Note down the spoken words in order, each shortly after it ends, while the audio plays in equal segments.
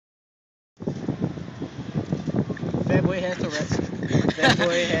That boy has Tourette's. That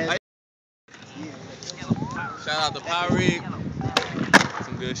boy has. Shout out to Power Rig.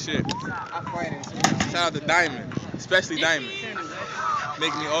 Some good shit. Shout out to Diamond, especially Diamond.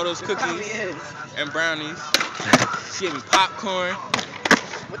 Make me all those cookies and brownies. She gave me popcorn.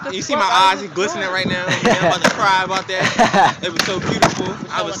 You see my eyes glistening right now. I'm about to cry about that. It was so beautiful.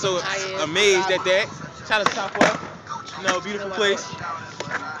 I was so amazed at that. Shout out to Southwest. You know, beautiful place.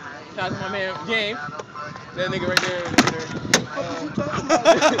 Shout out to my man James. That nigga right there.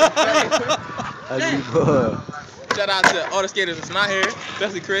 Shout out to all the skaters that's not here,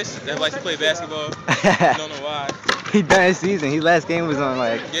 especially Chris that likes to play basketball. I don't know why. He done his season. His last game was on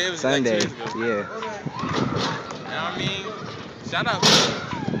like Sunday. Like 2 years ago. Yeah. You know what I mean? Shout out.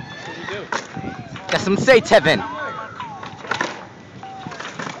 What we do? Got some say, Tevin.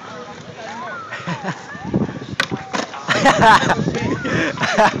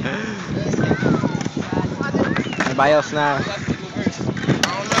 Anybody else now? I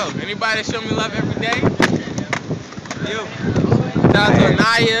don't know. Anybody that show me love every day? Yo. Shout out to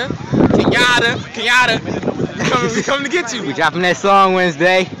Anaya, Kenyatta. We coming to get you. We dropping that song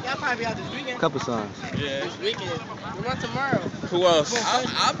Wednesday. Y'all probably be out this weekend. Couple songs. Yeah. This weekend. We want tomorrow. Who else?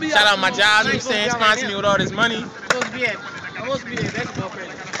 I'll be Shout out my job. You saying sponsor me with all this money. I'm supposed to be at basketball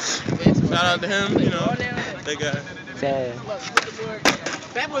practice. Shout out to him. You know, that guy. Sad.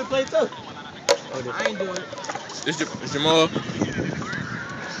 That boy played too. I ain't doing it. It's Jamal.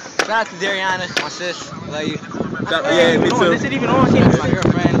 Shout out to Dariana, my sis. Love you. Yeah, me too. This ain't even on. She has my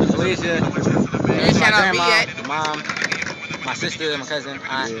girlfriend, Alicia. Ain't shout out me yet. My mom, my sister, my cousin,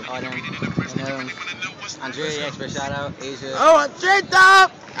 aunt, all them. And Andrea, extra shout out. Asia. Oh, Andrea,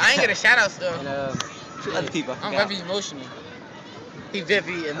 dog! I ain't get a shout out still. And two other people. I'm very emotional. He's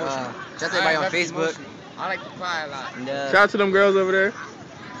very emotional. Shout out to everybody on Facebook. I like to cry a lot. And, Shout out to them girls over there.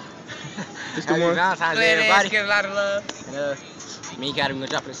 Just the happy one. Valentines Day, everybody. Get a lot of love. And, me and Kat are gonna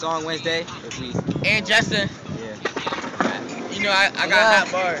drop a song Wednesday. If we. And Justin. Yeah. You know, I got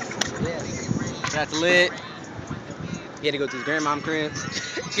hot bars. Yeah. Shout out to Lid. He had to go to his grandmom's crib.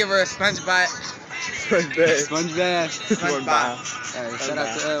 Give her a sponge bite. Sponge bath. Sponge bath. Sponge bite. Shout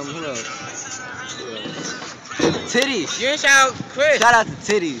out to who else? Titties. You didn't shout out Chris. Shout out to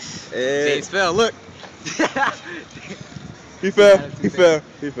Titties. Hey. They spell. Look. He fell.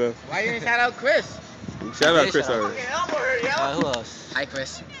 Why you didn't shout out Chris? Shout out Chris already. Who else? Hi,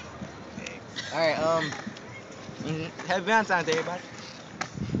 Chris. Alright, happy Valentine's Day, everybody.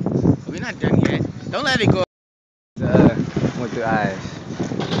 We're not done yet. Don't let it go. Went through eyes.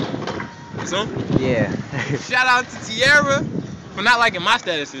 So? Yeah. Shout out to Tierra for not liking my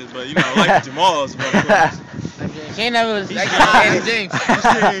statuses, but you know, I like Jamal's. He never was like James.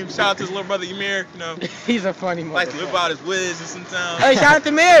 Shout out to his little brother Ymir, you know. He's a funny motherfucker. Like to whip out his whiz and sometimes. Hey, shout out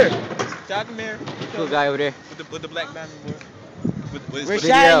to Mir. Shout out to Mir. Cool guy over there. With the black diamond boy. We're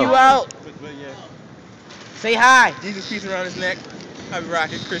shouting you out. Yeah. Say hi. Jesus piece around his neck. I be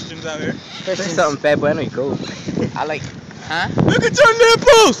rocking Christians out here. Say something, fat boy. I know you cool. I like. Huh? Look at your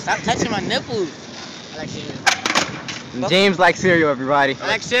nipples! Stop touching my nipples. I like cereal. James likes cereal, everybody. I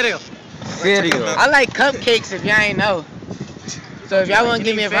like cereal. Cereal. I like cupcakes if y'all ain't know. So if y'all want to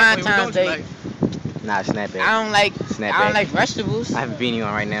give me a Valentine's Day, nah, snap it. I don't like Snapback. vegetables. I have a beanie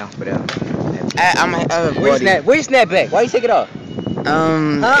on right now, but Where you snap back? Why you take it off?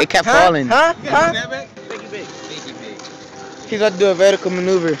 It kept falling. Snapback? He's got to do a vertical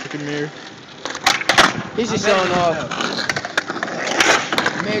maneuver. Look at Mir. He's just showing off.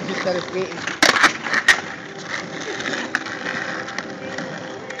 Mir just started skating.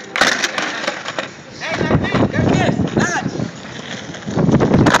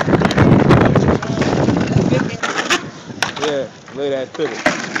 Yeah, look at that pivot.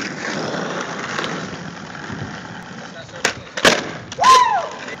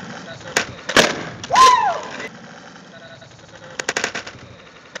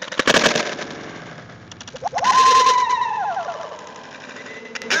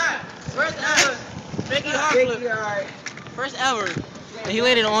 First ever. And he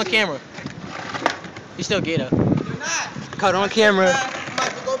laid it on camera. He's still gay though. Caught on camera.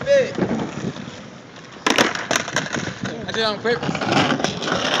 I did it on purpose.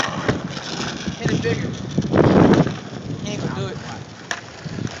 Hit it bigger. He ain't gonna do it.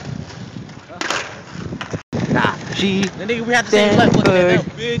 Nah, she. The nigga we have to say left looking at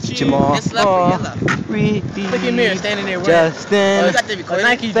them. Jamal. It's left or yellow. Look at Mir standing there wearing. Justin. Oh, you got to be clear.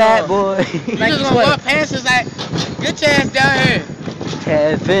 Nike Fat draw. boy. You just gonna wear pants is like, get your ass down here.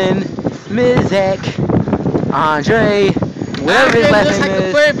 Kevin, Mizek, Andre, whatever his last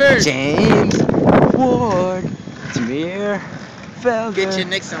name is, James, Ward, Tamir, Felger, Get your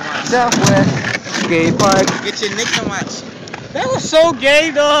Nixon one. Southwest. Skate Park. Get your Nick to watch. That was so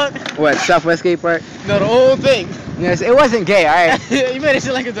gay, dog. What, Southwest Skate Park? No, the whole thing. Yes, it wasn't gay, alright? You made it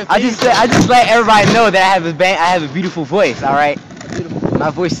seem like it's a thing. I just let everybody know that I have a beautiful voice, alright? My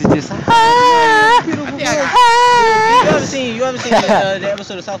voice is just You ever seen the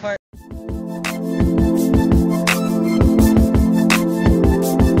episode of South Park?